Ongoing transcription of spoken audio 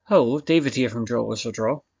Hello, David here from Draw Loser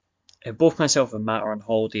Draw. Both myself and Matt are on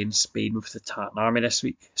holiday in Spain with the Tartan Army this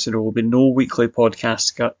week, so there will be no weekly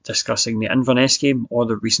podcast discussing the Inverness game or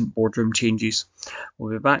the recent boardroom changes.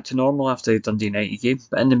 We'll be back to normal after the Dundee United game,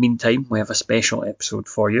 but in the meantime we have a special episode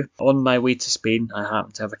for you. On my way to Spain, I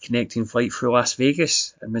happened to have a connecting flight through Las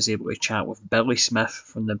Vegas and was able to chat with Billy Smith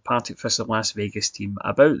from the Partick Thistle Las Vegas team,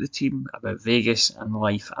 about Vegas and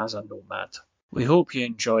life as a nomad. We hope you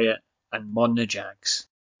enjoy it, and mon the Jags.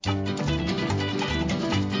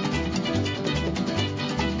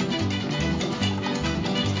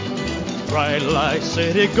 Bright light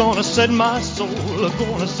city, gonna set my soul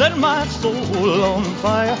on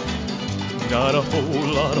fire. Got a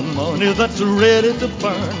whole lot of money that's ready to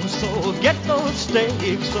burn, so get those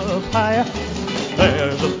stakes up higher.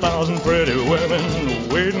 There's 1,000 pretty women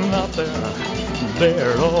waiting out there.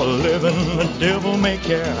 They're all living the devil may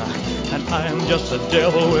care, and I'm just a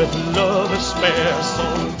devil with love to spare. So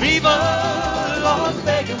Viva Las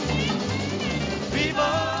Vegas,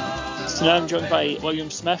 Viva. So now I'm joined by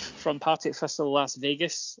William Smith from Partick Thistle Las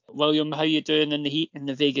Vegas. William, how you doing in the heat, in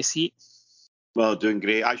the Vegas heat? Well, doing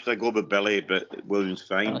great. Actually, I go with Billy, but William's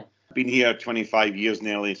fine. Been here 25 years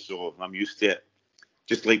nearly, so I'm used to it.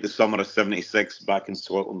 Just like the summer of '76 back in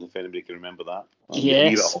Scotland, if anybody can remember that.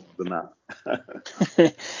 Yes. A bit older than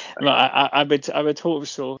that. Well, I would hope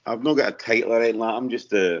so. I've not got a title or anything like that. I'm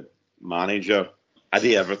just a manager. I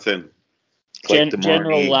do everything.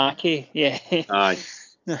 General lackey, yeah. Aye.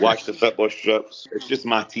 Watch the football strips. It's just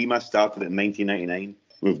my team. I started in 1999.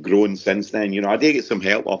 We've grown since then. You know, I did get some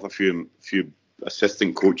help off a few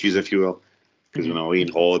assistant coaches, if you will, because when I'm away on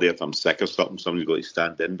holiday, if I'm sick or something, somebody's got to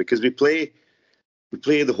stand in. Because we play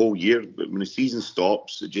the whole year, but when the season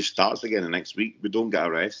stops, it just starts again the next week. We don't get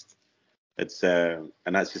a rest. It's and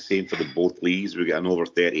that's the same for both leagues. We get an over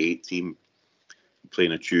 38 team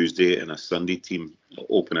playing a Tuesday and a Sunday team,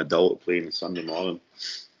 open adult playing a Sunday morning.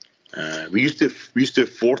 We used to have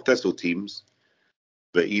 4 Thistle teams,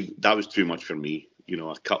 but that was too much for me. You know,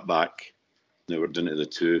 I cut back. Now we're down to the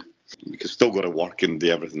 2. Because still got to work and do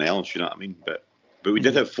everything else. You know what I mean? But we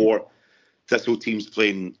did have 4 Thistle teams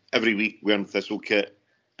playing every week wearing Thistle kit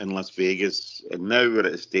in Las Vegas, and now we're at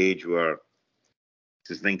a stage where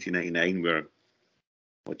since 1999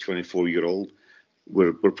 we're 24-year-old.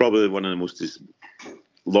 We're probably one of the most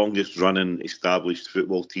longest running established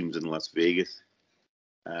football teams in Las Vegas.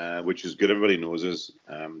 Which is good. Everybody knows us.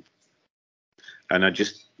 And I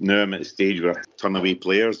just now I'm at a stage where I turn away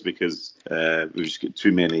players because we've just got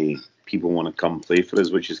too many people want to come play for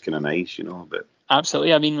us, which is kind of nice, you know. But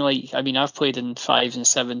absolutely. I mean, I've played in 5s and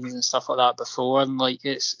 7s and stuff like that before, and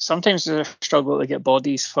it's sometimes there's a struggle to get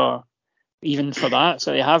bodies for that.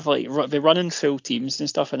 So they have they run in full teams and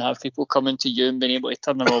stuff, and have people coming to you and being able to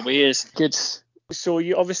turn them away is good. So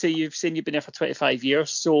you've saying you've been there for 25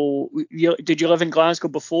 years. So did you live in Glasgow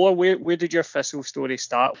before? Where did your Thistle story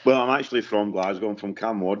start? Well, I'm actually from Glasgow. I'm from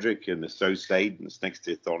Camwadrick in the south side, and it's next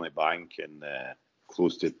to Thornley Bank and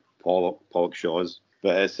close to Pollock Shaws.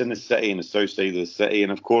 But it's in the city, in the south side of the city.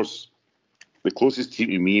 And of course, the closest team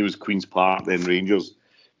to me was Queen's Park, then Rangers.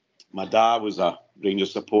 My dad was a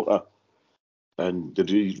Rangers supporter. And the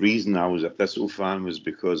reason I was a Thistle fan was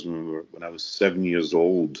because when I was 7 years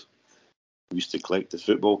old, we used to collect the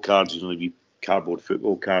football cards, you know, the cardboard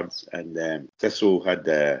football cards, and Thistle had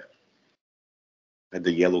the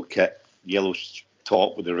yellow kit, yellow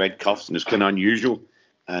top with the red cuffs, and it was kind of unusual.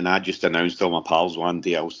 And I just announced to all my pals one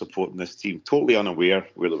day I was supporting this team, totally unaware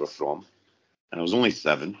where they were from. And I was only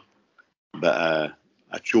 7, but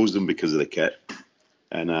I chose them because of the kit,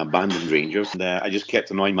 and I abandoned Rangers. And I just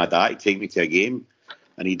kept annoying my dad to take me to a game,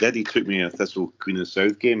 and he did. He took me to a Thistle Queen of the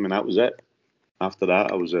South game, and that was it. After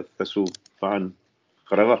that, I was a Thistle fan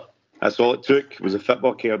forever. That's all it took, was a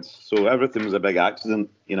football cards. So everything was a big accident,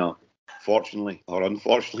 you know, fortunately or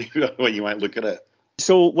unfortunately, when you might look at it.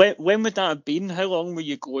 So when would that have been? How long were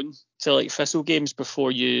you going to Thistle games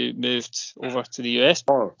before you moved over to the US?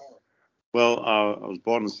 Oh, well, I was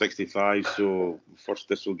born in '65, so first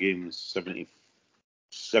Thistle game was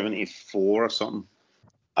 74 or something.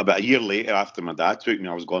 About a year later, after my dad took me,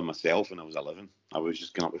 I was going myself when I was 11. I was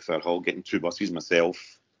just going up to Fairhall, getting 2 buses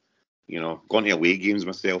myself, you know, going to away games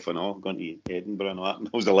myself and all, going to Edinburgh and all that. And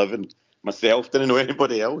I was 11 myself, didn't know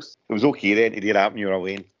anybody else. It was okay then to do that when you were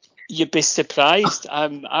away. You'd be surprised.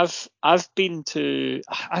 I've been to,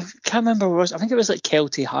 I can't remember where it was. I think it was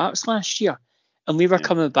Kelty Hearts last year, and we were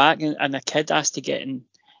coming back, and a kid asked to get in.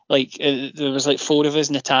 There was 4 of us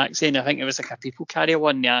in a taxi, and I think it was a people carrier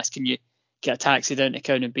one. And they asked, "Can you get a taxi down to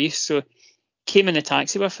Cowan Beast?" So came in a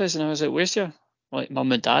taxi with us, and I was like, "Where's your like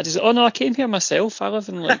mum and dad. He's like, oh no, I came here myself. I live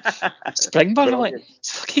in like Springburn. I'm like,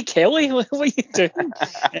 it's fucking Kelly. What are you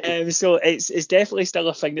doing? So it's definitely still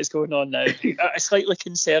a thing that's going on now. A slightly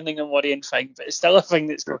concerning and worrying thing, but it's still a thing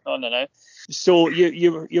that's going on now. So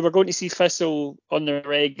you were going to see Thistle on the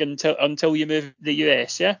reg until you moved to the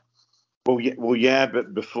US, yeah? Well, yeah,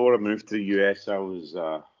 but before I moved to the US, I was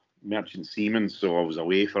merchant seaman, so I was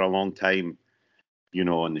away for a long time,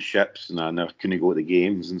 on the ships, and I never couldn't go to the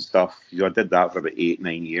games and stuff. I did that for about 8,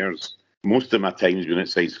 9 years. Most of my time's been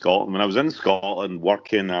outside Scotland. When I was in Scotland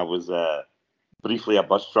working, I was briefly a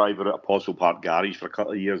bus driver at Apostle Park Garage for a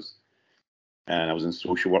couple of years, and I was in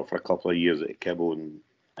social work for a couple of years at Kibble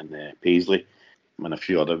and Paisley, and a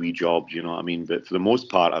few other wee jobs, you know what I mean? But for the most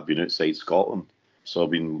part, I've been outside Scotland. So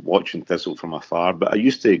I've been watching Thistle from afar. But I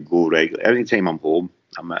used to go regularly. Every time I'm home,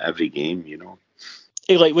 I'm at every game.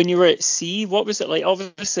 Hey, like when you were at sea, what was it like?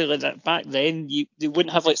 Obviously, like that back then, you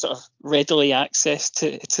wouldn't have like sort of readily access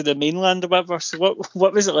to the mainland or whatever. So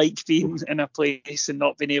what was it like being in a place and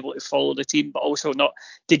not being able to follow the team, but also not?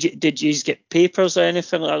 Did you get papers or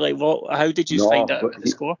anything like that? Like what? How did you find No, out but about the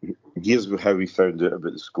score? here's how we found out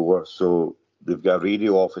about the score. So they've got a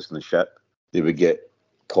radio office in the ship. They would get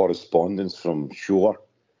correspondence from shore,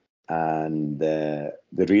 and the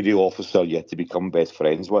radio officer you had to become best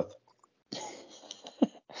friends with.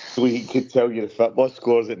 So he could tell you the football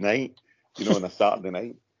scores at night, on a Saturday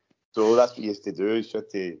night. So that's what you used to do. You had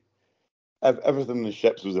to, everything in the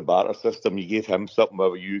ships was a barter system. You gave him something,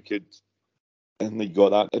 whatever you could, and they got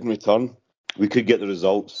that in return. We could get the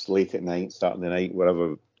results late at night, Saturday night,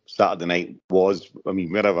 wherever Saturday night was. I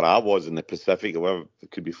mean, wherever I was in the Pacific, or wherever,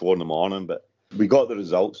 it could be 4 in the morning, but we got the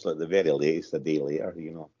results like the very latest, a day later.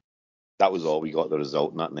 That was all. We got the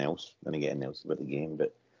result, nothing else. Didn't get anything else about the game,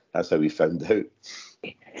 but that's how we found out.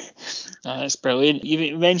 That's brilliant.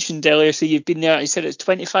 You mentioned earlier, so you've been there. You said it's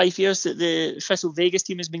 25 years that the Thistle Vegas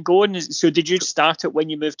team has been going. So did you start it when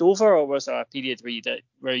you moved over, or was there a period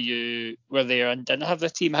where you were there and didn't have the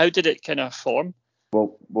team? How did it kind of form?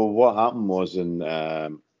 Well, what happened was I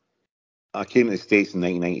came to the States in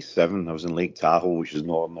 1997. I was in Lake Tahoe, which is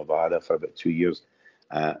northern Nevada, for about 2 years.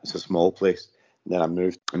 It's a small place. And then I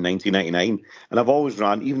moved in 1999. And I've always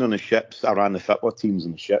ran, even on the ships, I ran the football teams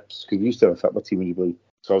on the ships, because we used to have a football team, usually.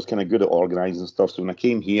 So I was kind of good at organising stuff. So when I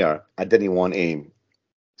came here, I didn't want to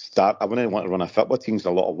I wouldn't want to run a football team. It's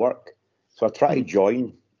a lot of work. So I tried to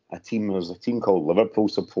join a team. There was a team called Liverpool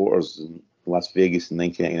Supporters in Las Vegas in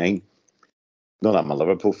 1999. Not that I'm a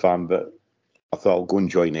Liverpool fan, but I thought I'll go and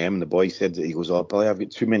join them. And the boy said, he goes, oh, Billy, I've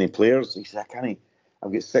got too many players. He said, I can't.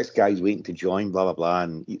 I've got 6 guys waiting to join, blah, blah, blah.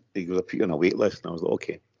 And he goes, I put you on a wait list. And I was like,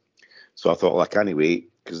 okay. So I thought, well, I can't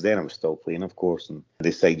wait, because then I was still playing, of course. And I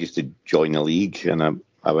decided just to join the league. And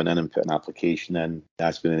I went in and put an application in,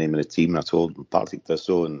 asked me the name of the team. And I told them Partick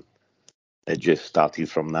Thistle, and it just started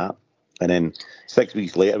from that. And then 6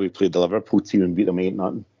 weeks later, we played the Liverpool team and beat them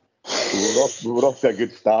 8-0. So we were off to a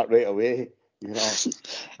good start right away.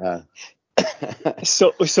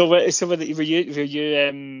 So were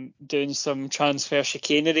you doing some transfer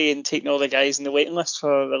chicanery and taking all the guys in the waiting list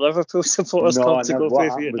for the Liverpool supporters No, club I to never. go What play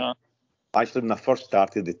for you? happened was, No. actually, when I first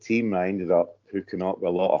started the team, I ended up hooking up with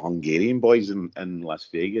a lot of Hungarian boys in Las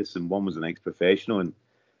Vegas, and one was an ex-professional, and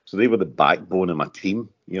so they were the backbone of my team.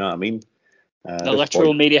 You know what I mean? The This boy,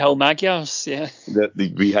 literal Mary Hill Magyars, yeah.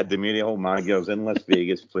 we had the Mary Hall Magyars in Las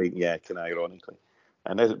Vegas playing, yeah, kind of ironically.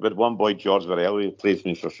 But one boy, George Varela, who played for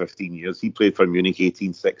me for 15 years. He played for Munich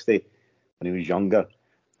 1860 when he was younger.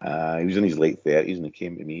 He was in his late 30s when he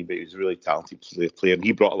came to me, but he was a really talented player, and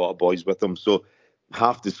he brought a lot of boys with him. So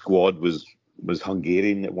half the squad was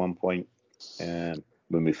Hungarian at one point when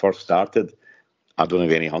we first started. I don't have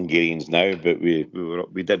any Hungarians now, but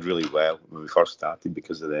we did really well when we first started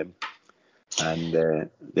because of them, and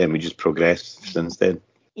then we just progressed since then.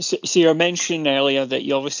 So you were mentioning earlier that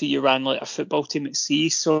you ran like a football team at sea.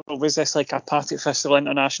 So was this like a Partick Thistle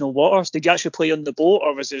International Waters? Did you actually play on the boat,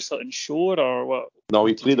 or was there something shore, or what? No,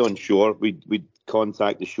 we What did played you on shore. We'd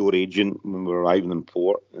contact the shore agent when we were arriving in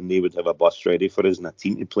port, and they would have a bus ready for us and a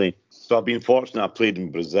team to play. So I've been fortunate. I played in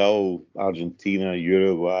Brazil, Argentina,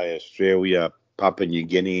 Uruguay, Australia, Papua New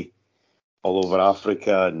Guinea, all over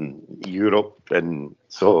Africa and Europe, and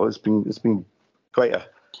so it's been quite a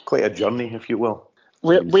journey, if you will.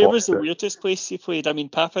 I've been Where was the fortunate. weirdest place you played? I mean,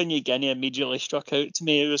 Papua New Guinea immediately struck out to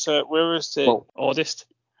me. Where was the Well, oddest?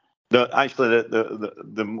 the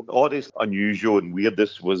oddest, unusual, and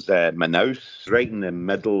weirdest was Manaus, right in the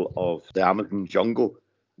middle of the Amazon jungle.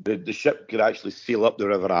 The ship could actually sail up the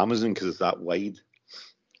River Amazon because it's that wide,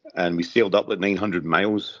 and we sailed up like 900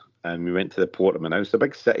 miles, and we went to the port of Manaus, a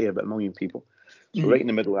big city, about 1 million people. So right in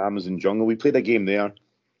the middle of the Amazon jungle, we played a game there,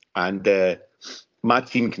 and my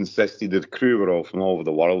team consisted of the crew were all from all over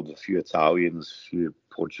the world, a few Italians, a few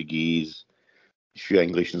Portuguese, a few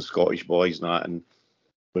English and Scottish boys and that. And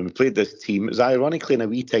when we played this team, it was ironically in a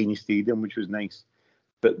wee tiny stadium, which was nice.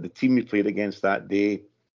 But the team we played against that day,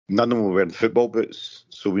 none of them were wearing football boots.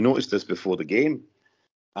 So we noticed this before the game.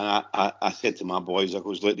 And I said to my boys, I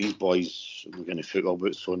goes, let these boys, we're going to football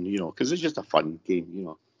boots on, because it's just a fun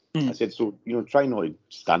game. I said, so, try not to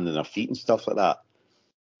stand on their feet and stuff like that.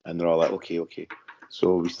 And they're all like, okay.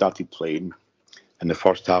 So we started playing. In the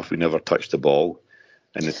first half, we never touched the ball.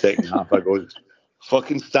 In the second half, I goes,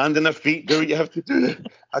 fucking stand on their feet, do what you have to do.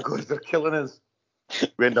 I goes, they're killing us.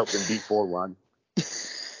 We end up in B4-1.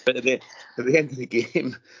 But at the end of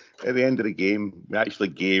the game, we actually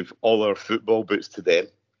gave all our football boots to them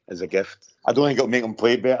as a gift. I don't think it'll make them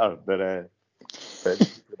play better, but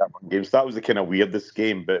that one game. So that was the kind of weirdest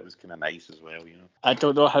game, but it was kind of nice as well. I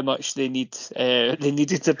don't know how much they needed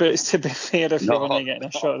the boots, to be fair, if you're only getting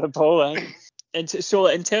a shot at the ball. And so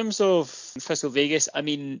in terms of Thistle Vegas, I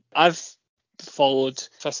mean, I've followed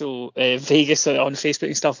Thistle Vegas on Facebook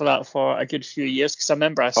and stuff like that for a good few years, because I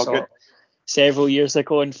remember I saw it several years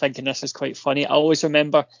ago and thinking this is quite funny. I always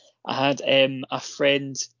remember I had a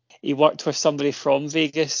friend, he worked with somebody from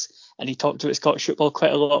Vegas and he talked about Scottish football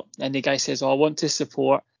quite a lot, and the guy says, I want to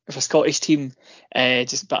support a Scottish team,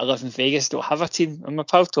 but I live in Vegas, don't have a team. And my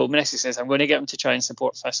pal told me this, he says, I'm going to get him to try and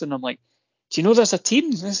support Thistle. And I'm like, do you know there's a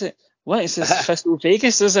team? Is it, what? It says Thistle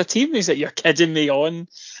Vegas, there's a team. He's like, you're kidding me on.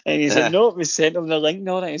 And he's like, no, we sent him the link and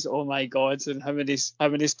all that. He's like, oh my God. And him and his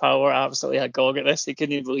pal were absolutely agog at this. He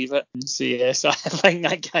couldn't even believe it. So yeah, so I think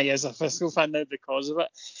that guy is a Thistle fan now because of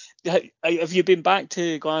it. Have you been back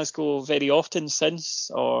to Glasgow very often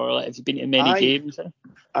since, or have you been to many games?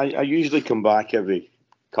 I usually come back every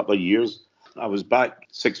couple of years. I was back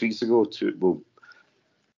 6 weeks ago it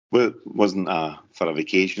wasn't for a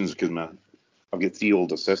vacation, because I've got 3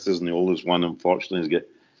 older sisters, and the oldest one, unfortunately, has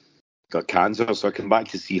got cancer. So I come back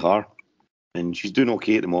to see her, and she's doing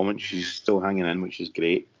okay at the moment. She's still hanging in, which is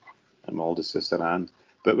great. And my oldest sister, Anne.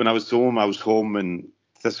 But when I was home and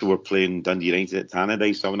Thistle were playing Dundee United at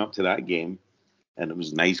Tannadice, so I went up to that game, and it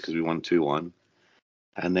was nice because we won 2-1.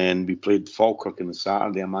 And then we played Falkirk on the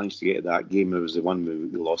Saturday. I managed to get to that game. It was the one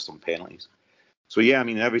we lost on penalties. So yeah, I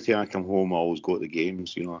mean, every time I come home, I always go to the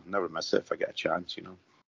games. I never miss it if I get a chance.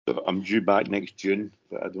 So I'm due back next June,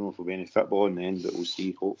 but I don't know if there'll be any football in the end. But we'll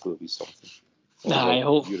see. Hopefully, there'll be something.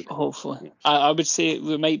 Hopefully. Yeah. I would say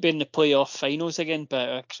we might be in the playoff finals again,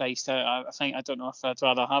 but Christ, I think I don't know if I'd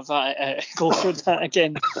rather have that go through that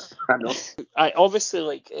again. I know.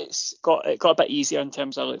 Obviously, it got a bit easier in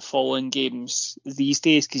terms of following games these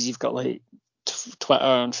days, because you've got Twitter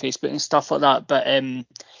and Facebook and stuff like that. But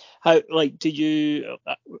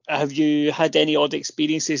have you had any odd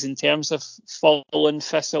experiences in terms of following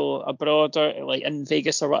Thistle abroad, or in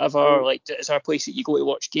Vegas or whatever? Is there a place that you go to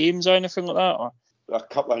watch games or anything like that? Or a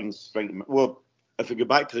couple of things. Well, if we go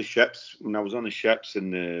back to the ships, when I was on the ships,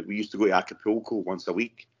 and we used to go to Acapulco once a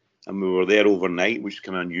week, and we were there overnight, which is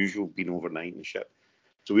kind of unusual, being overnight in the ship.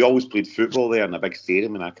 So we always played football there in a big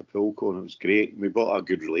stadium in Acapulco, and it was great. We built a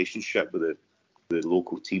good relationship with the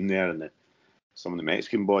local team there and some of the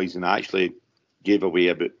Mexican boys, and I actually gave away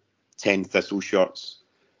about 10 Thistle shirts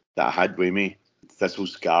that I had with me, Thistle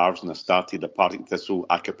scarves, and I started the Partick Thistle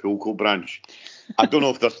Acapulco branch. I don't know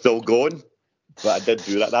if they're still going, but I did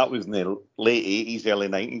do that. That was in the late 80s, early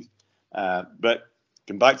 90s. But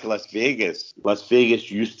going back to Las Vegas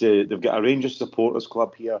they've got a Rangers supporters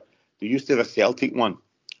club here. They used to have a Celtic one,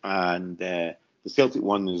 and the Celtic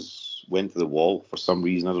one went to the wall for some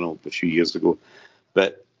reason. I don't know, a few years ago.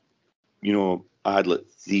 But I had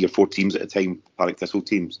 3 or 4 teams at a time, Partick Thistle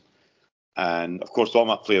teams. And, of course, all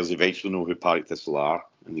my players eventually know who Partick Thistle are,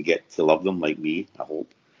 and they get to love them like me, I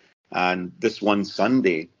hope. And this one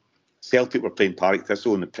Sunday, Celtic were playing Partick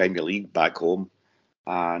Thistle in the Premier League back home,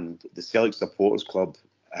 and the Celtic Supporters Club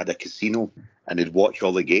had a casino, and they'd watch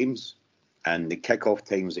all the games. And the kick-off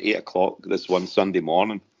time was at 8 o'clock this one Sunday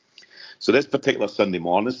morning. So this particular Sunday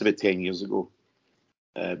morning, this is about 10 years ago,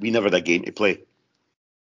 we never had a game to play.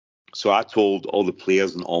 So I told all the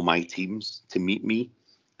players and all my teams to meet me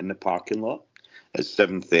in the parking lot at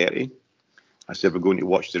 7:30. I said, we're going to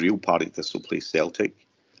watch the real Partick Thistle play Celtic.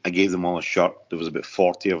 I gave them all a shirt. There was about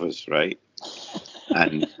 40 of us, right?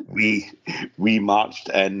 And we marched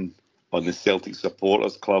in on the Celtic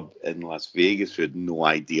Supporters Club in Las Vegas, who had no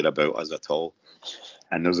idea about us at all.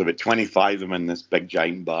 And there was about 25 of them in this big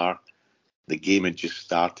giant bar. The game had just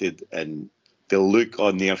started, and the look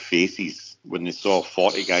on their faces when they saw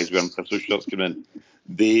 40 guys wearing Thistle shirts come in,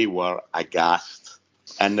 they were aghast.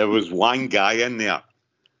 And there was one guy in there,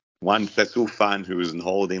 one Thistle fan who was on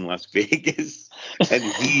holiday in Las Vegas, and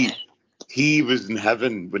he was in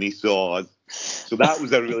heaven when he saw us. So that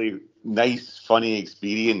was a really nice, funny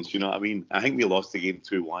experience. You know what I mean? I think we lost the game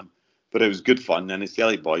 2-1, but it was good fun. And the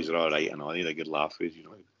Celtic boys are all right, and they had a good laugh with, you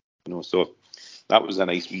know. So that was a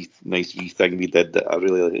nice wee thing we did that I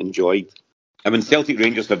really enjoyed. I mean, Celtic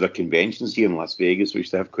Rangers have their conventions here in Las Vegas,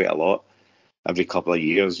 which they have quite a lot every couple of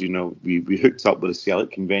years. You know, we hooked up with the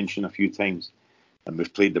Celtic convention a few times, and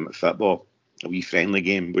we've played them at football, a wee friendly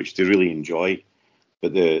game, which they really enjoy.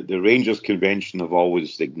 But the Rangers convention have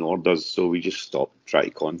always ignored us, so we just stopped trying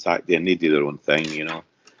to contact them. They do their own thing, you know.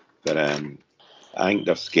 But I think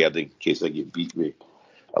they're scared in case they get beat with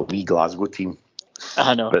a wee Glasgow team.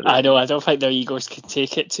 I know. But I don't think their egos could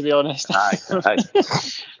take it, to be honest. aye.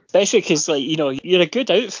 Especially because, like, you know, you're a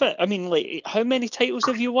good outfit. I mean, like, how many titles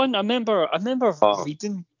have you won? I remember Oh,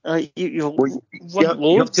 reading. well, You won you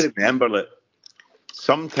have to loads. remember that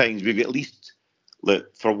sometimes we've at least, like,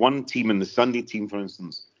 for one team in the Sunday team, for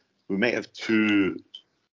instance, we might have two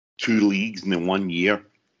leagues in the 1 year.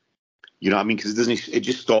 You know what I mean? Because it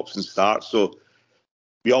just stops and starts. So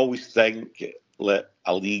we always think let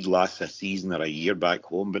a league last a season or a year back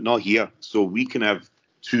home, but not here. So we can have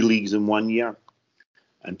two leagues in 1 year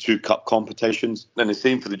and two cup competitions. And the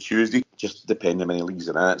same for the Tuesday, just depending how many leagues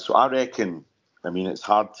are in it. So I reckon, I mean, it's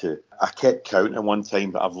hard to, I kept counting at one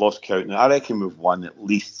time, but I've lost count. I reckon we've won at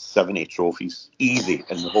least 70 trophies, easy,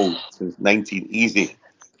 in the whole, since 19,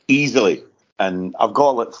 easily. And I've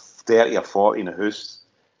got like 30 or 40 in the house.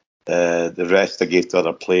 The rest I gave to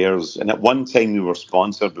other players. And at one time we were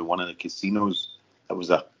sponsored by one of the casinos. It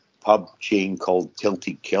was a pub chain called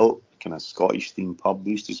Tilted Kilt, kind of Scottish themed pub.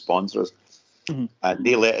 They used to sponsor us. Mm-hmm. And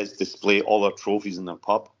they let us display all our trophies in their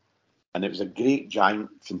pub. And it was a great, giant,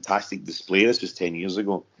 fantastic display. This was 10 years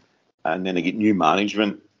ago. And then they get new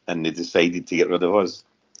management and they decided to get rid of us.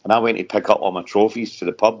 And I went to pick up all my trophies for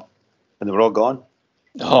the pub and they were all gone.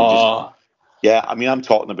 They just, Oh, yeah, I mean, I'm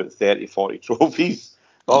talking about 30, 40 trophies,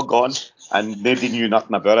 all gone. And nobody knew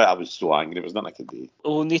nothing about it. I was so angry. There was nothing I could do.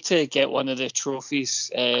 we'll need to get one of the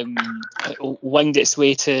trophies winged its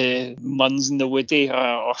way to Muns in the Woody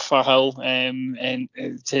or Firhill and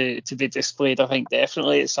to be displayed. I think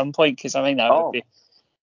definitely at some point, because I think Oh,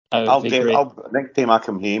 that would be great. next time I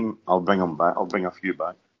come home, I'll bring them back. I'll bring a few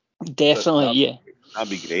back. But Definitely, yeah. that'd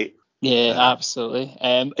be great. Yeah, absolutely.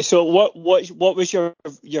 So what was your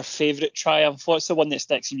favourite triumph? What's the one that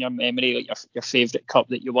sticks in your memory, like your favourite cup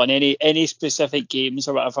that you won? Any specific games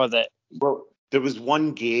or whatever that? Well, there was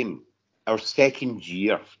one game, our second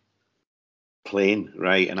year playing,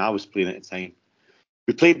 right, and I was playing at the time.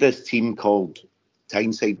 We played this team called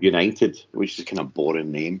Tyneside United, which is a kind of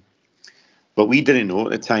boring name. But we didn't know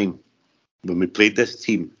at the time when we played this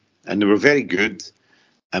team, and they were very good.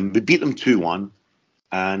 And we beat them 2-1,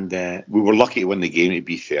 and we were lucky to win the game, to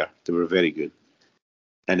be fair. They were very good.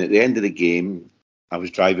 And at the end of the game, I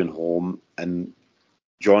was driving home, and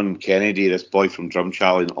John Kennedy, this boy from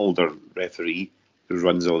Drumchapel, an older referee who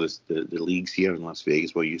runs all the leagues here in Las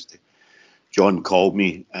Vegas, well, used to. John called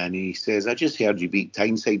me and he says, I just heard you beat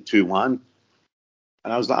Tyneside 2-1.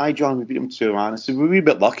 And I was like, aye, John, we beat them 2-1. I said, we were a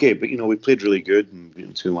bit lucky, but, we played really good and beat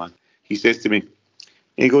them 2-1. He says to me,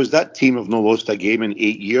 he goes, that team have not lost a game in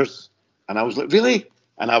 8 years. And I was like, really?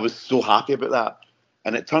 And I was so happy about that.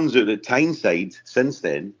 And it turns out that Tyneside, since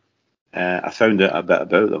then, I found out a bit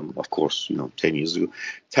about them, of course, 10 years ago.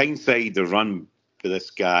 Tyneside are run by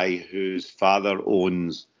this guy whose father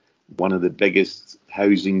owns one of the biggest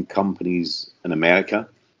housing companies in America.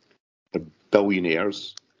 They're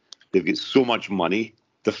billionaires. They've got so much money.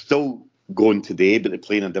 They're still going today, but they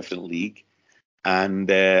play in a different league. And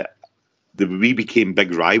we became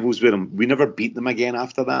big rivals with them. We never beat them again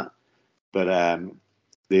after that. But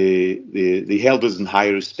they held us in high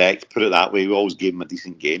respect, put it that way. We always gave them a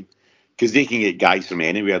decent game. Because they can get guys from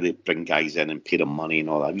anywhere. They bring guys in and pay them money and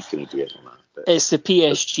all that. We couldn't do it on that. It's the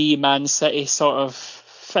PSG Man City sort of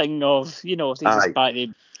thing of, they just Aye. back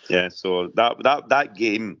the. Yeah, so that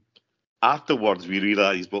game, afterwards we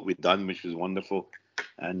realised what we'd done, which was wonderful.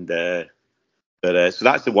 And so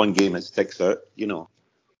that's the one game that sticks out, the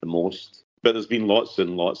most. But there's been lots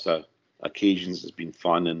and lots of occasions. It's been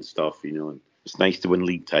fun and stuff, and it's nice to win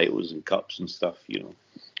league titles and cups and stuff.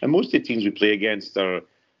 And most of the teams we play against are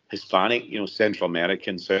Hispanic, Central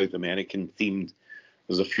American, South American themed.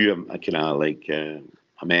 There's a few kind of like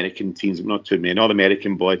American teams, but not too many. Not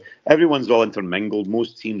American boy. Everyone's all intermingled.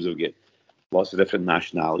 Most teams will get lots of different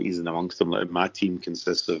nationalities, and amongst them, like my team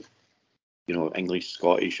consists of, English,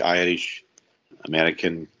 Scottish, Irish,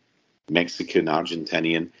 American, Mexican,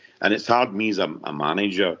 Argentinian, and it's hard me as a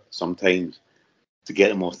manager sometimes to get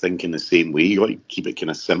them all thinking the same way. You got to keep it kind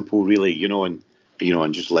of simple, really, and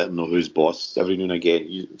and just let them know who's boss every now and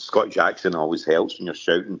again. Scott Jackson always helps when you're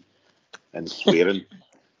shouting and swearing.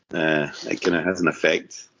 It kind of has an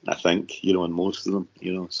effect, I think, on most of them,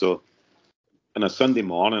 So on a Sunday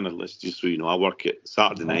morning, let's just so you know, I work at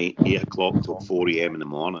Saturday night, 8 o'clock till 4 a.m. in the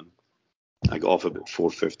morning. I get off about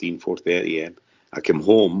 4:30 a.m. I come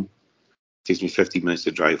home, it takes me 15 minutes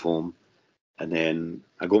to drive home, and then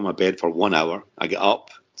I go to my bed for 1 hour. I get up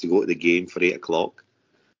to go to the game for 8 o'clock,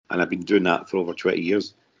 and I've been doing that for over 20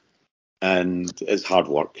 years. And it's hard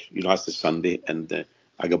work. That's the Sunday, and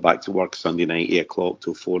I go back to work Sunday night, 8 o'clock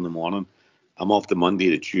till 4 in the morning. I'm off the Monday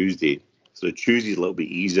to Tuesday. So the Tuesday's a little bit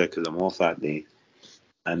easier because I'm off that day.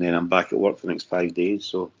 And then I'm back at work for the next 5 days.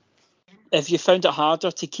 So have you found it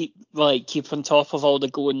harder to keep on top of all the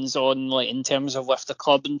goings on, like in terms of with the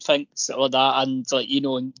club and things like that, and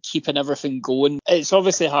and keeping everything going? It's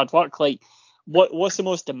obviously hard work. Like, what's the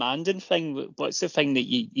most demanding thing? What's the thing that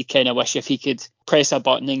you kind of wish if you could press a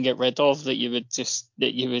button and get rid of that you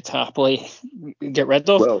would happily get rid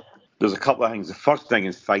of? Well, there's a couple of things. The first thing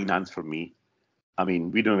is finance for me. I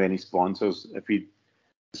mean, we don't have any sponsors. The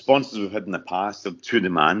sponsors we've had in the past are too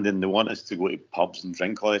demanding. They want us to go to pubs and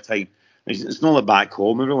drink all the time. It's not like back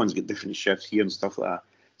home. Everyone's got different shifts here and stuff like that.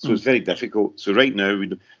 So it's very difficult. So right now,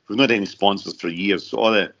 we've not had any sponsors for years. So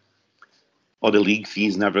all the league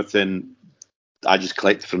fees and everything, I just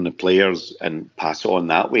collect from the players and pass it on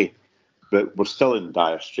that way. But we're still in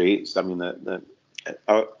dire straits. I mean,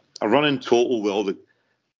 our running total with all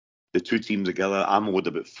the two teams together, I'm owed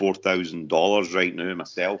about $4,000 right now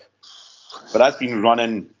myself. But that's been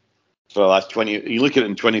running for the last 20. You look at it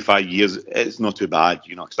in 25 years, it's not too bad,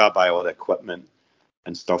 because I buy all the equipment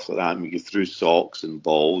and stuff like that, and we go through socks and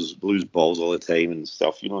balls, blues balls all the time and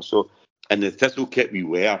stuff, So, and the Thistle kit we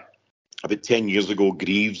wear, about 10 years ago,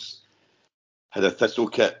 Greaves had a Thistle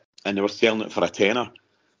kit, and they were selling it for a tenner.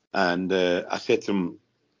 And I said to him,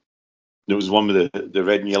 there was one with the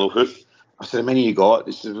red and yellow hoof. I said, how many you got?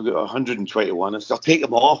 He said, we've got 121. I said, I'll take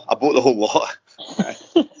them all. I bought the whole lot.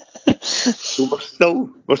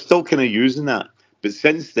 So we're still kind of using that. But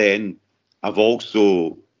since then, I've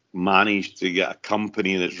also managed to get a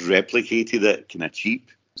company that's replicated it kind of cheap.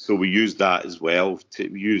 So we use that as well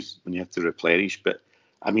to use when you have to replenish. But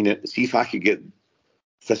I mean, see if I could get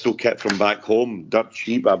Thistle kit from back home dirt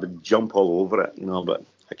cheap, I would jump all over it, but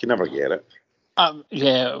I can never get it.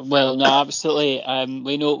 Yeah, well, no, absolutely.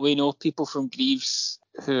 We know people from Greaves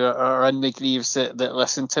who are in the Greaves that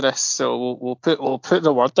listen to this, so we'll put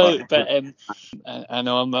the word out. But I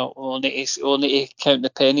know we'll need to count the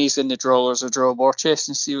pennies in the drawers or draw war chest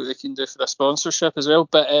and see what we can do for the sponsorship as well.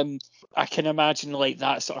 But I can imagine like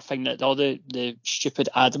that sort of thing, that all the stupid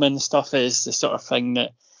admin stuff is the sort of thing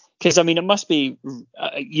that. Because, I mean, it must be,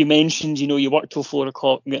 you mentioned, you work till 4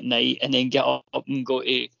 o'clock at night and then get up and go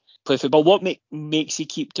to play football. What makes you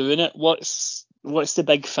keep doing it? What's the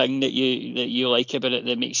big thing that you like about it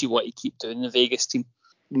that makes you want to keep doing the Vegas team?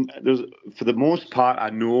 For the most part,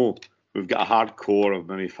 I know we've got a hard core of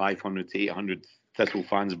maybe 500 to 800 Thistle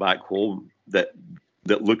fans back home that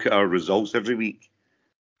look at our results every week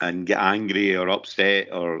and get angry or upset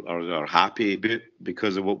or happy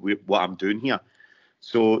because of what I'm doing here.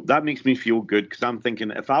 So that makes me feel good, because I'm thinking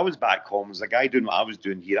if I was back home as a guy doing what I was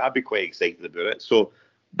doing here, I'd be quite excited about it. So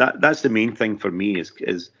that's the main thing for me is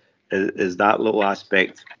that little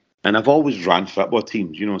aspect. And I've always ran football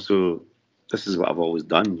teams, so this is what I've always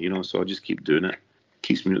done, so I just keep doing it.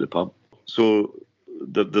 Keeps me at the pub. So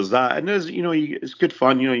there's that, and there's it's good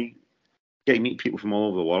fun. You get to meet people from all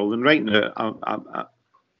over the world. And right now,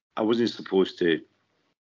 I wasn't supposed to.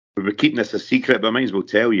 We were keeping this a secret, but I might as well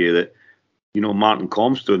tell you that. Martin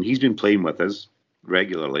Comstone, he's been playing with us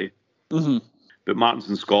regularly. Mm-hmm. But Martin's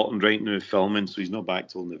in Scotland right now filming, so he's not back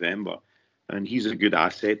till November. And he's a good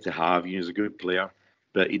asset to have. He's a good player.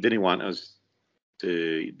 But he didn't want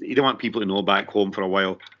people to know back home for a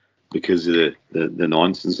while because of the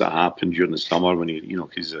nonsense that happened during the summer when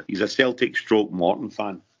he's a Celtic stroke Morton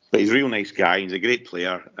fan. But he's a real nice guy. He's a great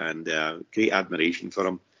player, and great admiration for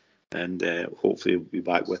him. And hopefully he'll be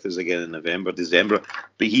back with us again in November, December.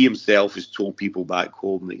 But he himself has told people back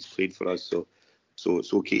home that he's played for us, so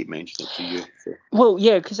it's okay to mention it to you. So. Well,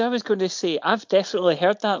 yeah, because I was going to say I've definitely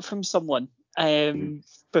heard that from someone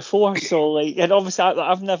before. So and obviously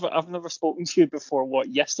I've never spoken to you before.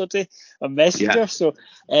 Yesterday on Messenger? Yeah. So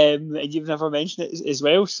and you've never mentioned it as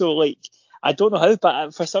well. So I don't know how,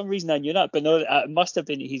 but for some reason I knew that. But no, it must have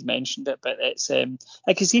been that he's mentioned it. But it's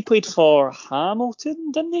because he played for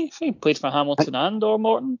Hamilton, didn't he? I think he played for Hamilton and or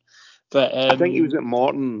Morton. But I think he was at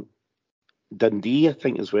Morton Dundee, I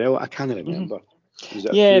think, as well. I can't remember. Mm-hmm.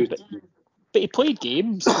 Yeah, but he played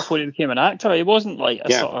games before he became an actor. He wasn't like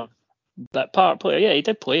a sort of bit part player. Yeah, he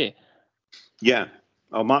did play. Yeah.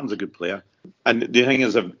 Oh, Martin's a good player. And the thing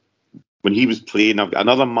is, when he was playing, I've got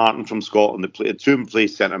another Martin from Scotland that played, two of them play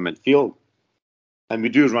centre midfield. And we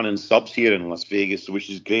do run in subs here in Las Vegas, which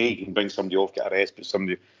is great. You can bring somebody off, get a rest, but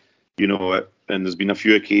somebody, and there's been a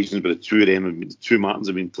few occasions where the two Martins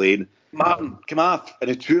have been playing. Martin, come off. And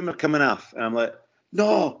the two of them are coming off. And I'm like,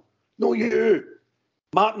 no you.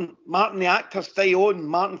 Martin, the actor, stay on.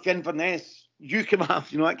 Martin Inverness, you come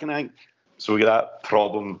off. That kind of thing. So we got that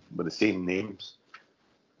problem with the same names.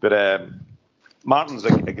 But Martin's a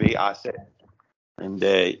great asset. And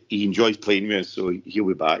he enjoys playing with us, so he'll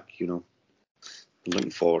be back,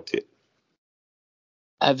 Looking forward to it.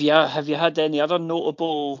 Have you had any other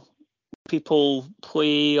notable people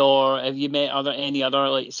play, or have you met any other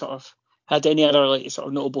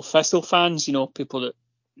notable Thistle fans? People that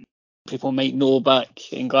people might know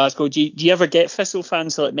back in Glasgow. Do you ever get Thistle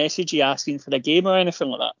fans to message you asking for a game or anything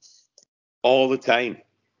like that? All the time.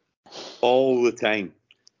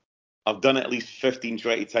 I've done it at least 15,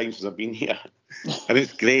 20 times since I've been here. And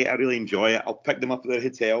it's great. I really enjoy it. I'll pick them up at their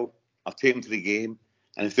hotel. I'll take them to the game.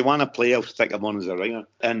 And if they want to play, I'll stick them on as a ringer.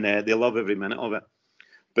 And they love every minute of it.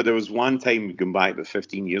 But there was one time, going back about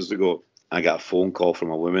 15 years ago, I got a phone call from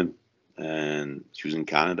a woman. And she was in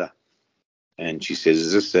Canada. And she says,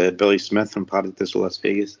 is this Billy Smith from Paddy Thistle, Las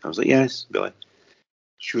Vegas? I was like, yes, Billy.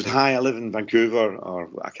 She goes, hi, I live in Vancouver. Or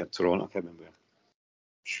Toronto, I can't remember.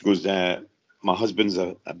 She goes, my husband's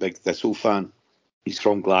a big Thistle fan. He's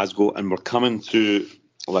from Glasgow, and we're coming to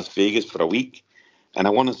Las Vegas for a week, and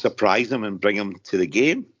I want to surprise him and bring him to the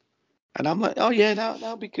game. And I'm like, oh yeah,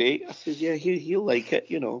 that'll be great. I says, yeah, he'll like it,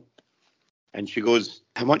 And she goes,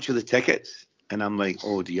 how much are the tickets? And I'm like,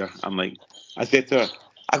 oh dear. I said to her,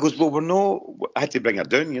 I goes, well, I had to bring her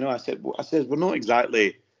down, I said, we're not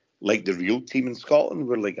exactly like the real team in Scotland.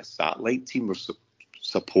 We're like a satellite team. We're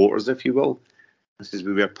supporters, if you will. I says,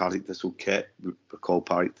 we wear Partick Thistle kit. We're called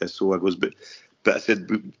Partick Thistle. I goes, but I said,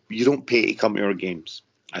 you don't pay to come to our games.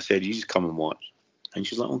 I said, you just come and watch. And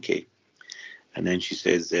she's like, okay. And then she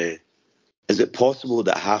says, is it possible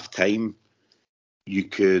that at half-time you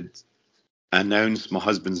could announce my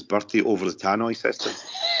husband's birthday over the tannoy system?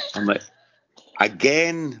 I'm like,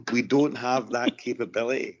 again, we don't have that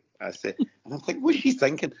capability. I said, and I'm like, what's she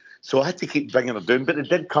thinking? So I had to keep bringing her down, but it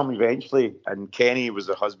did come eventually. And Kenny was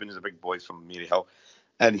her husband, he's a big boy from Maryhill,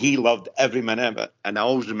 and he loved every minute of it. And I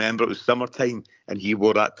always remember it was summertime, and he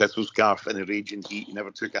wore that Thistle scarf in the raging heat. He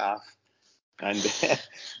never took it off. And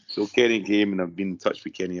so Kenny came, and I've been in touch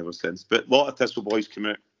with Kenny ever since. But a lot of Thistle boys come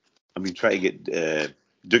out, and we try to get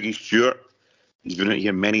Dougie Stewart. He's been out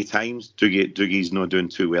here many times. Dougie's not doing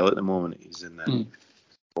too well at the moment. He's in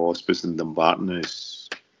hospice in Dumbarton. He's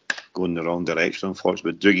going the wrong direction,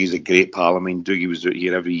 unfortunately. But Dougie's a great pal of mine. Dougie was out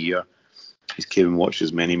here every year. He's came and watched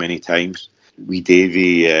us many, many times.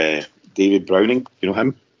 David Browning, you know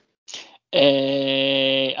him?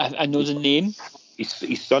 I know the name.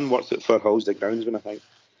 His son works at Firhills, the groundsman, I think.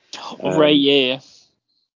 Right, yeah.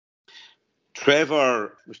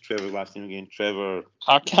 Trevor, what's Trevor's last name again? Trevor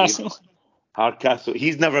Hardcastle. Hardcastle.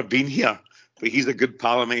 He's never been here, but he's a good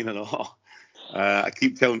pal of mine and all. I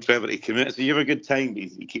keep telling Trevor to come in. I say, you have a good time.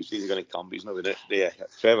 He keeps saying he's going to come, but he's not going to. Yeah,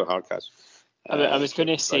 Trevor Hardcastle. I was going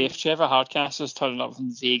to say, if Trevor Hardcastle's turning up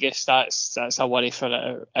from Vegas, that's a worry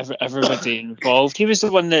for everybody involved. He was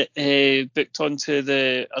the one that booked onto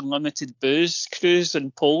the unlimited booze cruise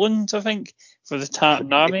in Poland, I think, for the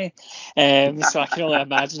Tartan Army. So I can only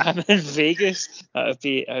imagine him in Vegas. That would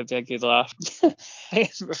be a good laugh. I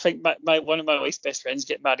think one of my wife's best friends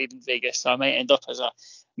get married in Vegas, so I might end up as a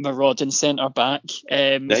marauding centre back.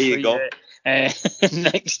 There you go.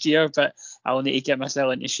 Next year, but I'll need to get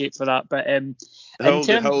myself into shape for that. But How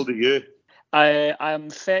old are you? I'm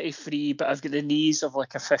 33, but I've got the knees of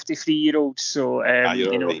like a 53-year-old. So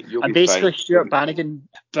You're all right. I'm basically Stuart Bannigan,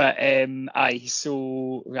 but we'll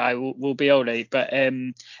be all right. But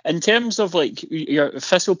in terms of like your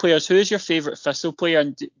Thistle players, who is your favourite Thistle player,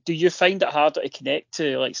 and do you find it harder to connect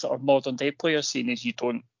to like sort of modern day players, seeing as you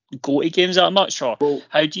don't go to games that much, or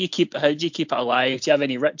how do you keep it alive? Do you have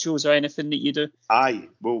any rituals or anything that you do?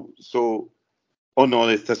 So on all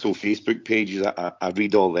the Thistle Facebook pages, I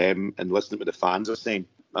read all them and listen to what the fans are saying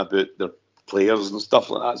about their players and stuff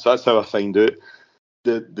like that. So that's how I find out.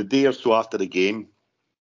 The day or so after the game,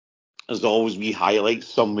 there's always wee highlights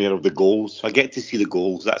somewhere of the goals. So I get to see the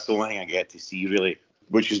goals. That's the only thing I get to see, really,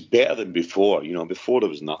 which is better than before. Before there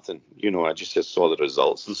was nothing. I just saw the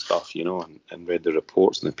results and stuff, and read the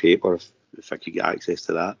reports in the paper if I could get access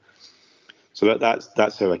to that. So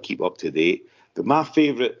that's how I keep up to date. But my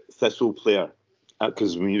favourite Thistle player,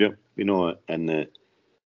 because in the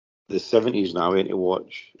 70s now I went to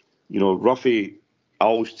watch Ruffy, I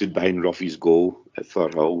always stood behind Ruffy's goal at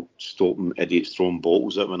Firhill, stopping idiots throwing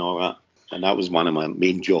bottles at him and all that. And that was one of my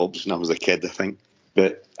main jobs when I was a kid, I think.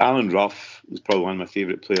 But Alan Ruff was probably one of my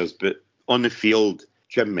favourite players. But on the field,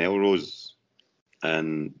 Jim Melrose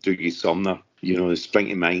and Dougie Sumner, the spring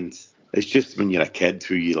to mind. It's just when you're a kid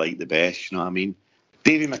who you like the best, you know what I mean?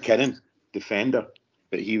 Davy McKinnon, defender,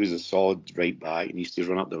 but he was a solid right back and he used to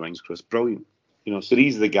run up the wings across. Brilliant. So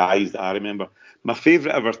these are the guys that I remember. My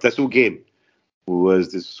favourite ever Thistle game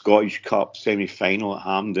was the Scottish Cup semi-final at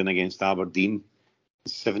Hampden against Aberdeen.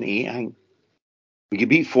 78, I think. We could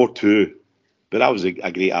beat 4-2, but that was a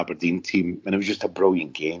great Aberdeen team, and it was just a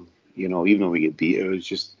brilliant game. Even though we get beat, it was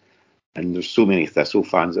just... And there's so many Thistle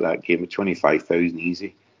fans at that game, with 25,000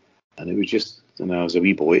 easy. And it was just, I was a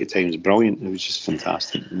wee boy at the time, it was brilliant. It was just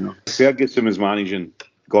fantastic, Ferguson was managing,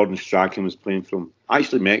 Gordon Strachan was playing for him. I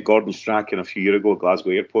actually met Gordon Strachan a few years ago at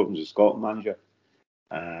Glasgow Airport. He was a Scotland manager.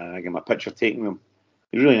 I got my picture taken with him.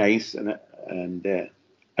 He was really nice, and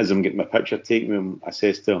as I'm getting my picture taken with him, I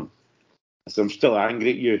says to him, I'm still angry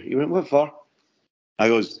at you. He went, what for? I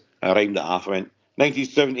rhymed at half. I went,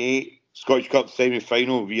 1978, Scottish Cup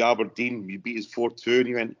semi-final, we Aberdeen, we beat us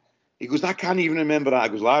 4-2. And he goes, I can't even remember that. I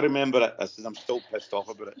goes, well, I remember it. I said, I'm still pissed off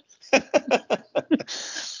about it.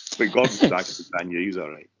 But Gordon Strachan, I knew he was all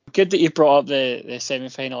right. Good that you brought up the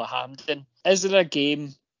semi-final at Hampden. Is there a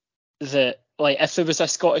game that, like, if there was a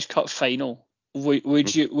Scottish Cup final,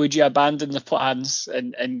 would you abandon the plans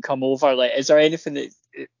and come over? Like, is there anything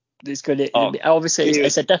that's going to... obviously,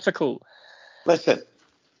 it's a difficult... Listen,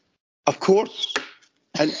 of course.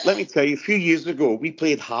 And let me tell you, a few years ago, we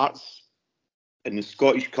played Hearts in the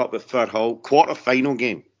Scottish Cup at Firhill, quarter-final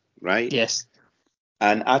game, right? Yes.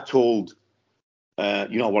 And I told, I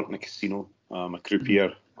work in a casino. I'm a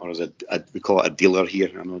croupier, or we call it a dealer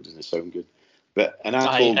here. I know it doesn't sound good. And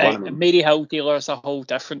I told one of them... Mary Hill dealer is a whole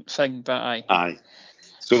different thing, but aye. Aye.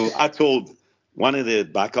 So I told one of the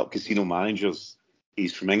backup casino managers,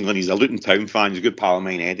 he's from England, he's a Luton Town fan, he's a good pal of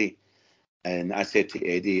mine, Eddie. And I said to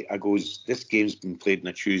Eddie, I goes, this game's been played on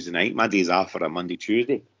a Tuesday night. My day's off for a Monday,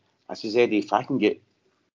 Tuesday. I says, Eddie, if I can get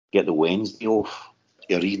the Wednesday off,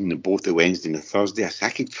 or even both the Wednesday and the Thursday, I said, I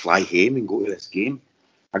could fly home and go to this game.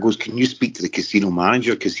 I goes, can you speak to the casino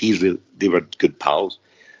manager? Because they were good pals.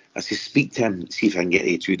 I said, speak to him, see if I can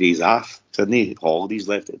get 2 days off. So I had no holidays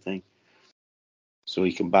left at the time. So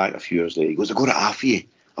he came back a few years later. He goes, I got it off you.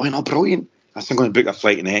 I went, oh, brilliant. I said, I'm going to book a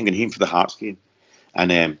flight and I'm going home for the Hearts game.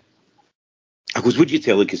 And I goes, would you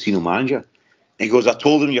tell the casino manager? And he goes, I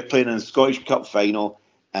told him you're playing in the Scottish Cup final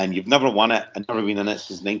and you've never won it and never been in it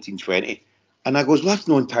since 1920. And I goes, well, that's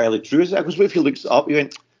not entirely true, is it? I goes, what if he looks it up? He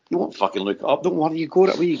went, you won't fucking look it up. Don't worry, you go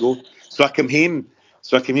right where you go. So I came home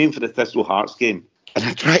for the Thistle Hearts game, and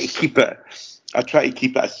I try to keep it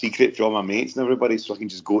a secret from all my mates and everybody, so I can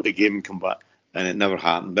just go to the game and come back. And it never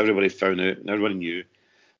happened. Everybody found out, and everybody knew.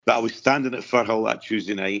 But I was standing at Firhill that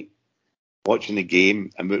Tuesday night, watching the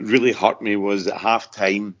game, and what really hurt me was at half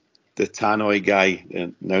time, the Tannoy guy,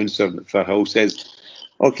 the announcer at Firhill, says,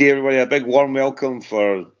 okay, everybody, a big warm welcome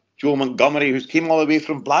for Joe Montgomery, who's came all the way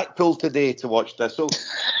from Blackpool today to watch Thistle.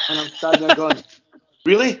 And I'm standing there going,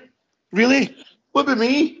 really? Really? What about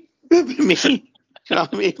me? What about me? Do you know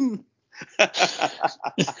what I mean?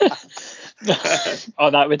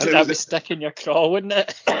 That would stick in your craw, wouldn't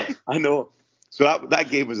it? I know. So that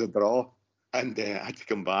game was a draw, and I had to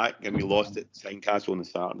come back, and we lost at Tynecastle on the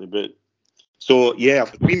Saturday. But so yeah,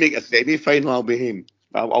 if we make a semi-final, I'll be in.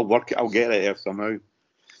 I'll work it. I'll get it there somehow.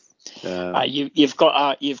 You've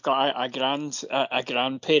got a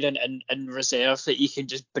grandparent in reserve that you can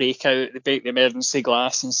just break the emergency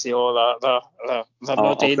glass and say, oh, they're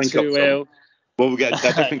not doing too well. Well, we get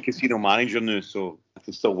a different casino manager now, so I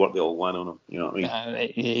can still work the old one on him. You know what I mean?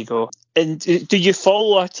 Right, there you go. And do you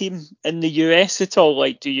follow a team in the US at all?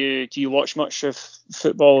 Like, do you watch much of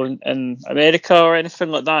football in America or anything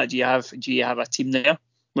like that? Do you have a team there?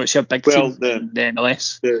 What's your big team in the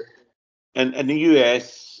MLS? In the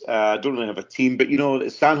US, I don't really have a team, but the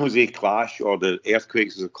San Jose Clash, or the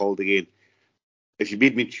Earthquakes as they're called again, if you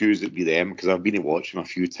made me choose, it'd be them, because I've been to watch them a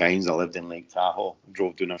few times. I lived in Lake Tahoe,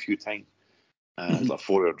 drove down a few times. It's like a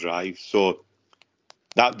 4-hour drive. So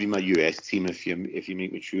that'd be my US team if you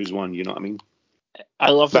make me choose one, you know what I mean? I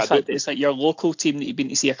love the fact that it's like your local team that you've been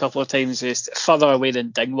to see a couple of times is further away than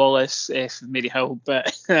Dingwall is from Mary Hill,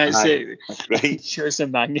 but that's right. Shows the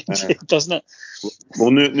magnitude, doesn't it? Well,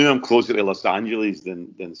 now I'm closer to Los Angeles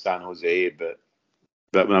than San Jose, but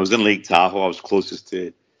when I was in Lake Tahoe, I was closest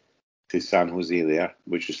to San Jose there,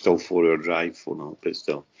 which was still 4-hour drive, but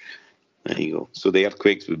still. There you go. So the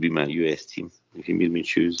Earthquakes would be my US team if you made me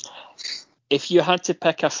choose. If you had to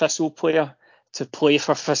pick a Thistle player to play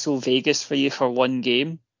for Thistle Vegas for you for one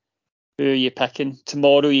game, who are you picking?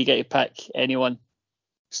 Tomorrow you get to pick anyone.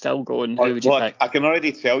 Still going. Who would you pick? I can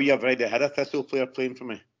already tell you I've already had a Thistle player playing for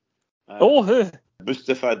me. Who?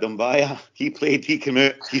 Mustafa Dumbaya. He came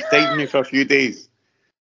out, he stayed with me for a few days.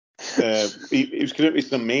 He was coming out with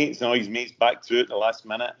some mates, and all his mates back to it at the last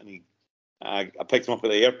minute, and I picked him up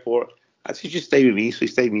at the airport. I said, just stay with me, so he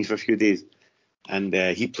stayed with me for a few days. And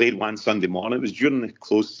he played one Sunday morning. It was during the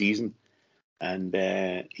close season. And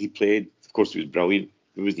he played. Of course, he was brilliant.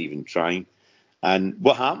 He wasn't even trying. And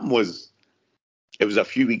what happened was, it was a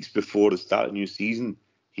few weeks before the start of the new season.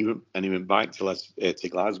 He went back to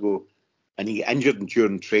Glasgow, and he got injured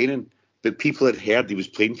during training. But people had heard he was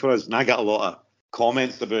playing for us, and I got a lot of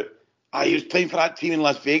comments about, he was playing for that team in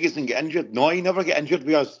Las Vegas and get injured. No, he never get injured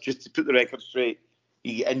with us. Just to put the record straight,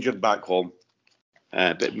 he got injured back home.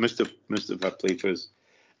 But must have played for us.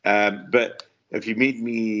 But if you made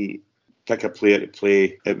me pick a player to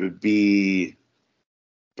play, it would be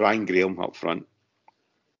Brian Graham up front.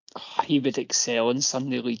 He would excel in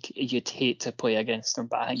Sunday League. You'd hate to play against him,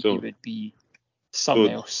 but I think he would be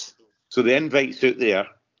something else. So the invites out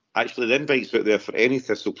there, for any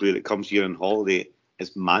Thistle player that comes here on holiday,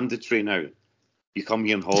 is mandatory now. You come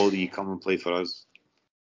here on holiday, you come and play for us.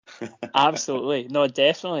 Absolutely, no,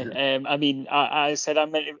 definitely. I mean, I said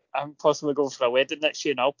I'm possibly going for a wedding next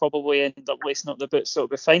year, and I'll probably end up lacing up the boots, so it'll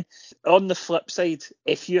be fine. On the flip side,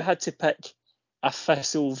 if you had to pick a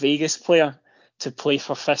Thistle Vegas player to play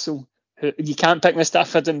for Thistle, you can't pick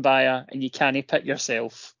Mustafa Dumbaya, and you can't pick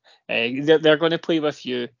yourself. They're going to play with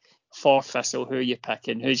you for Thistle. Who are you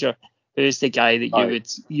picking? Who's the guy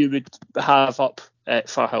that you would have up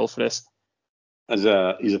for Hull for this? He's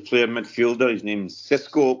a player midfielder. His name's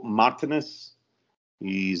Cisco Martinez.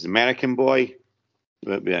 He's an American boy,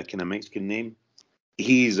 with a kind of Mexican name.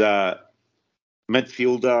 He's a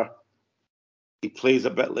midfielder. He plays a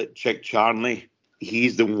bit like Chick Charnley.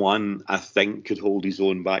 He's the one I think could hold his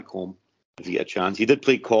own back home if he had a chance. He did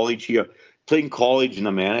play college here. Playing college in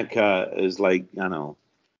America is like,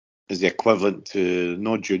 is the equivalent to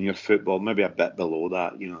no junior football, maybe a bit below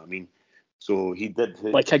that, you know what I mean? So he did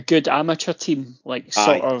like a good amateur team, like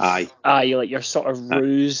like your sort of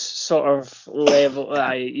Ruse sort of level,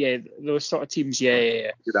 those sort of teams, yeah.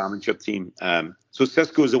 Good amateur team. So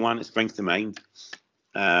Cisco's the one that springs to mind.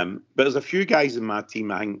 But there's a few guys in my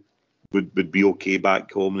team I think would be okay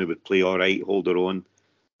back home. They would play all right, hold their own,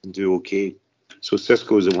 and do okay. So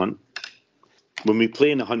Cisco's the one. When we play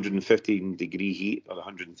in 115 degree heat or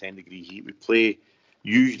 110 degree heat, we play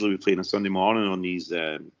on a Sunday morning on these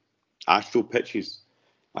Astro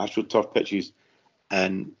turf pitches,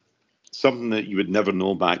 and something that you would never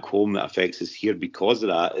know back home that affects us here because of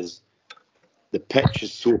that is the pitch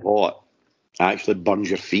is so hot, it actually burns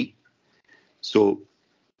your feet. So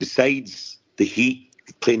besides the heat,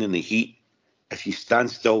 playing in the heat, if you stand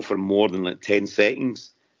still for more than like 10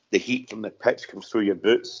 seconds, the heat from the pitch comes through your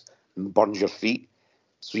boots and burns your feet.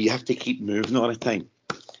 So you have to keep moving all the time.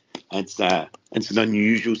 It's an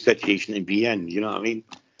unusual situation to be in, you know what I mean?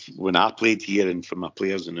 When I played here and for my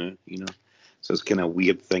players, so it's kind of a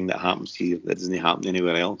weird thing that happens here that doesn't happen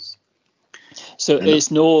anywhere else. So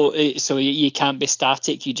so you can't be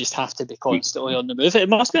static. You just have to be constantly on the move. It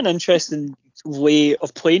must be an interesting way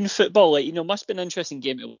of playing football. Like, must be an interesting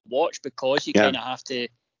game to watch because you kind of have to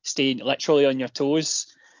stay literally on your toes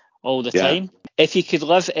all the time. If you could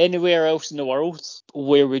live anywhere else in the world,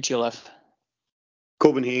 where would you live?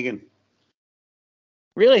 Copenhagen.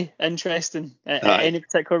 Really interesting. Any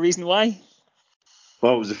particular reason why?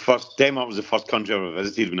 Well, Denmark was the first country I ever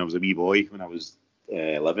visited when I was a wee boy, when I was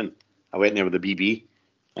 11. I went there with the BB,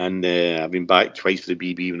 and I've been back twice for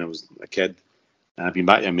the BB when I was a kid. And I've been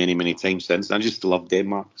back there many, many times since. I just love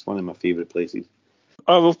Denmark. It's one of my favourite places.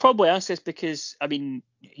 Oh, we'll probably ask this because, I mean,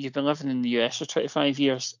 you've been living in the US for 25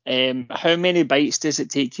 years. How many bites does it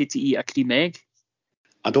take you to eat a cream egg?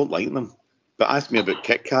 I don't like them. But ask me about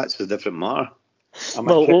Kit Kats, it's a different matter.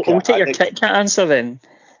 We'll take your Kit Kat answer then.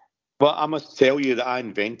 Well, I must tell you that I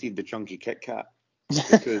invented the chunky Kit Kat.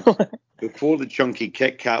 Because before the chunky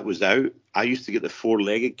Kit Kat was out, I used to get the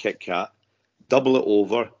four-legged Kit Kat, double it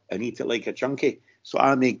over, and eat it like a chunky. So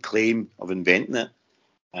I made claim of inventing it.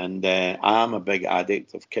 And I'm a big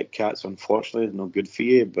addict of Kit Kats, unfortunately. No good for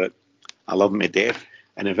you, but I love them to death.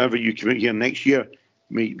 And if ever you come out here next year,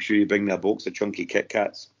 make sure you bring me a box of chunky Kit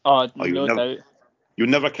Kats. Oh, no doubt. You'll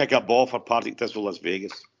never kick a ball for Partick Thistle Las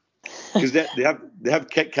Vegas. Because they have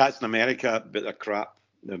Kit Kats in America, but they're crap.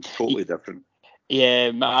 They're totally different.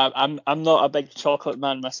 Yeah, I'm not a big chocolate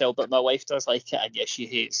man myself, but my wife does like it. I guess she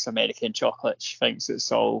hates American chocolate. She thinks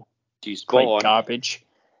it's all quite garbage.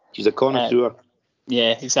 She's a connoisseur.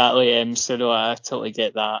 Yeah, exactly. So no, I totally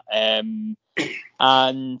get that.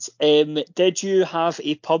 And did you have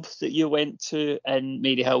a pub that you went to in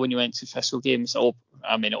Maryhill when you went to Thistle games? Oh,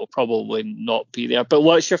 I mean, it'll probably not be there. But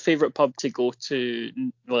what's your favourite pub to go to,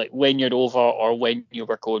 like when you're over or when you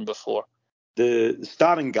were going before? The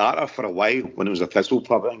Star and Garter for a while, when it was a Thistle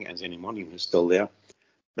pub, I think it is anymore, even it's still there.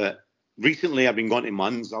 But recently I've been going to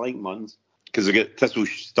Munn's. I like Munn's because they get Thistle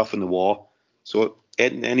stuff in the wall. So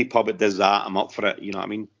any pub that does that, I'm up for it. You know what I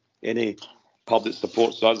mean? Any pub that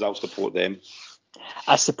supports us, I'll support them.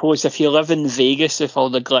 I suppose if you live in Vegas with all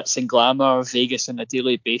the glitz and glamour of Vegas on a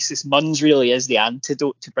daily basis, Munn's really is the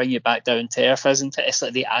antidote to bring you back down to earth, isn't it? It's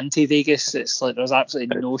like the anti-Vegas. It's like there's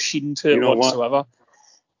absolutely no sheen to it You know whatsoever. What?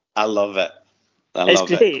 I love it. It's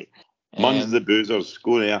great. Munn's the boozers.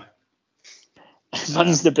 Go there.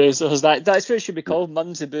 Munn's the boozers. That's what it should be called.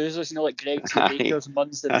 Munn's the boozers. You know, like Greg's the bakers.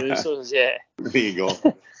 Munn's the boozers. Yeah. There you go.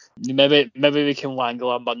 Maybe we can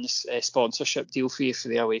wangle a Munn's sponsorship deal for you for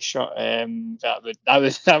the away shirt. That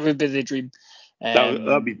would be the dream.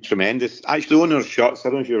 That'd be tremendous. Actually, on our shirts, I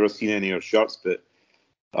don't know if you've ever seen any of our shirts, but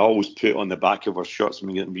I always put on the back of our shirts when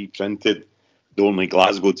we get them reprinted, the only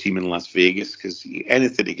Glasgow team in Las Vegas, because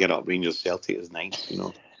anything to get up Rangers Celtic is nice, you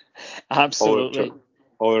know. Absolutely.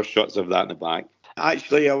 All our shirts have that in the back.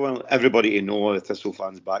 Actually, I want everybody to know, the Thistle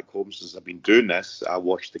fans back home, since I've been doing this, I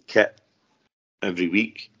wash the kit every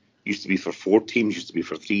week. Used to be for 4 teams, used to be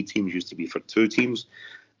for 3 teams, used to be for 2 teams.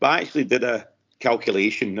 But I actually did a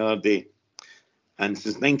calculation the other day. And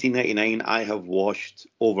since 1999, I have washed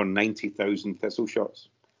over 90,000 Thistle shirts.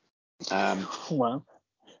 Wow.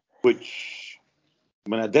 Which,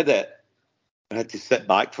 when I did it, I had to sit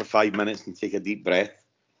back for 5 minutes and take a deep breath.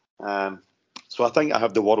 So I think I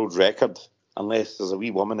have the world record, unless there's a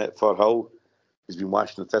wee woman at Firhill who's been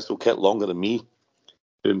washing the Thistle kit longer than me,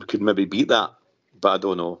 who could maybe beat that, but I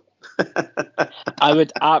don't know. I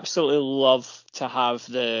would absolutely love to have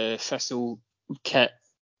the Thistle kit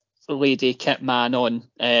man on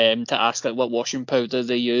to ask like what washing powder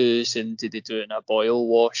they use, and do they do it in a boil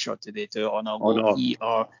wash or do they do it on a low heat?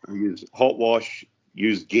 Or I use hot wash,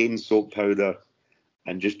 use Gain soap powder,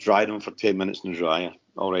 and just dry them for 10 minutes in the dryer,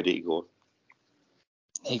 all ready to go.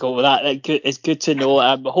 There you go with that. It's good to know.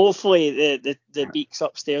 Hopefully the beaks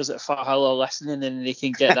upstairs at Firhill are listening and they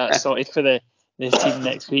can get that sorted for the team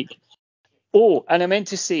next week. Oh, and I meant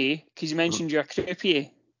to say, because you mentioned you're a croupier. Is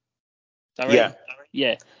that right?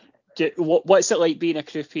 Yeah. What's it like being a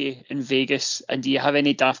croupier in Vegas? And do you have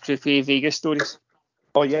any daft croupier Vegas stories?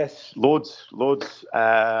 Oh, yes. Loads.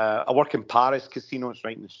 I work in Paris Casino. It's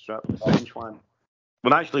right in the strip, the French one.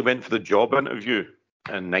 When I actually went for the job interview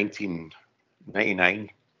in 1999,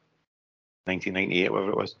 1998, whatever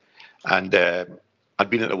it was, and I'd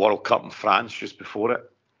been at the World Cup in France just before it,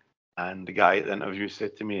 and the guy at the interview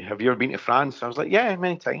said to me, "Have you ever been to France?" I was like, "Yeah,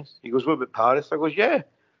 many times." He goes, "What about Paris?" I goes, "Yeah."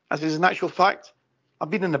 I says, "In actual fact, I've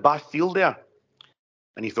been in the Bastille there."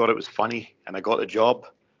 And he thought it was funny, and I got the job.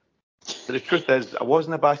 But the truth is, I was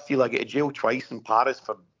in the Bastille. I get to jail twice in Paris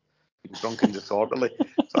for being drunk and disorderly. So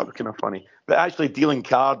that was kind of funny. But actually, dealing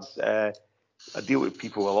cards, I deal with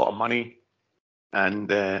people with a lot of money, and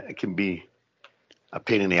it can be a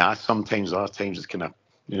pain in the ass sometimes. Other times it's kind of,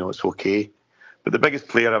 it's okay. But the biggest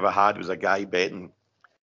player I ever had was a guy betting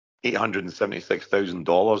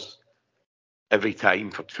 $876,000 every time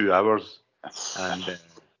for 2 hours. And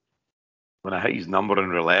when I hit his number in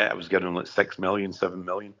roulette, I was getting like 6 million, 7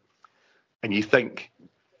 million. And you think,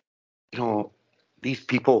 these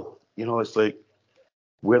people, it's like,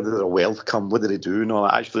 where did their wealth come? What did they do? No,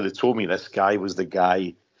 actually, they told me this guy was the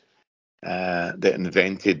guy that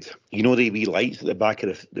invented, the wee lights at the back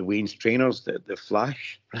of the Wayne's trainers, the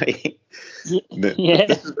flash, right? Yeah.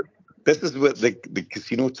 This is what the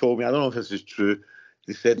casino told me. I don't know if this is true.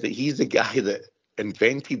 They said that he's the guy that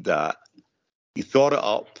invented that. He thought it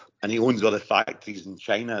up, and he owns all the factories in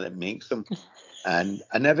China that makes them. And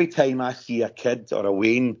every time I see a kid or a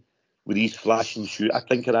Wayne with these flashing shoes, I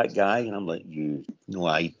think of that guy, and I'm like, you no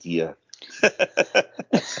idea.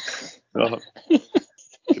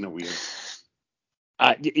 Kind of weird.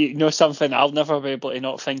 Something, I'll never be able to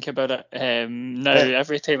not think about it. Now,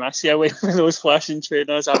 every time I see a Wayne with those flashing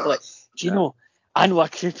trainers, I'm like, do you know, I know a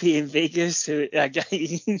croupier in Vegas a guy who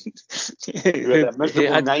had a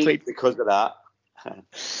miserable night played because of that.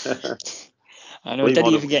 I know,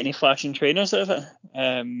 didn't even get any flashing trainers out of it.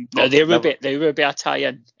 No, there would be a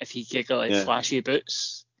tie-in if you could get like flashy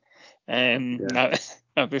boots.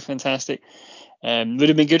 That'd be fantastic. Would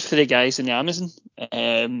have been good for the guys in the Amazon.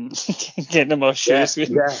 Getting them off shoes.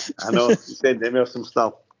 Yeah, I know. Send them some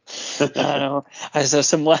stuff. I know. There's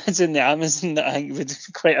some lads in the Amazon that I think would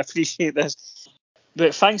quite appreciate this.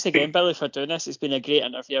 But thanks again, Billy, for doing this. It's been a great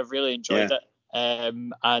interview. I've really enjoyed Yeah. it.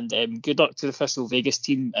 And good luck to the Thistle Vegas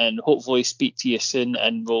team, and hopefully speak to you soon.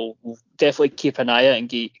 And we'll definitely keep an eye out and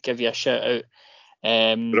give you a shout out.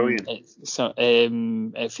 Brilliant.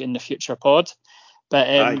 If in the future pod. But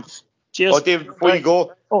Aye. cheers. Oh, David, before you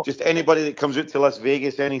go, Oh. just anybody that comes out to Las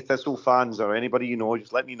Vegas, any Thistle fans or anybody you know,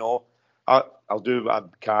 just let me know. I'll do what I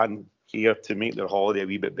can here to make their holiday a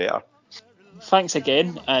wee bit better. Thanks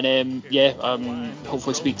again, and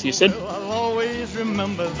hopefully speak to you soon. Well, I'll always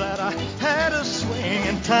remember that I had a swing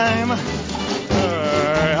in time.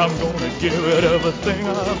 I'm gonna give it everything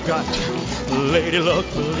I've got. Lady luck,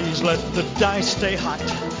 please let the dice stay hot.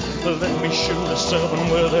 Let me shoot a 7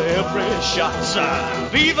 with every shot.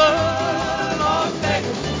 Viva Las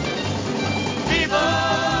Vegas!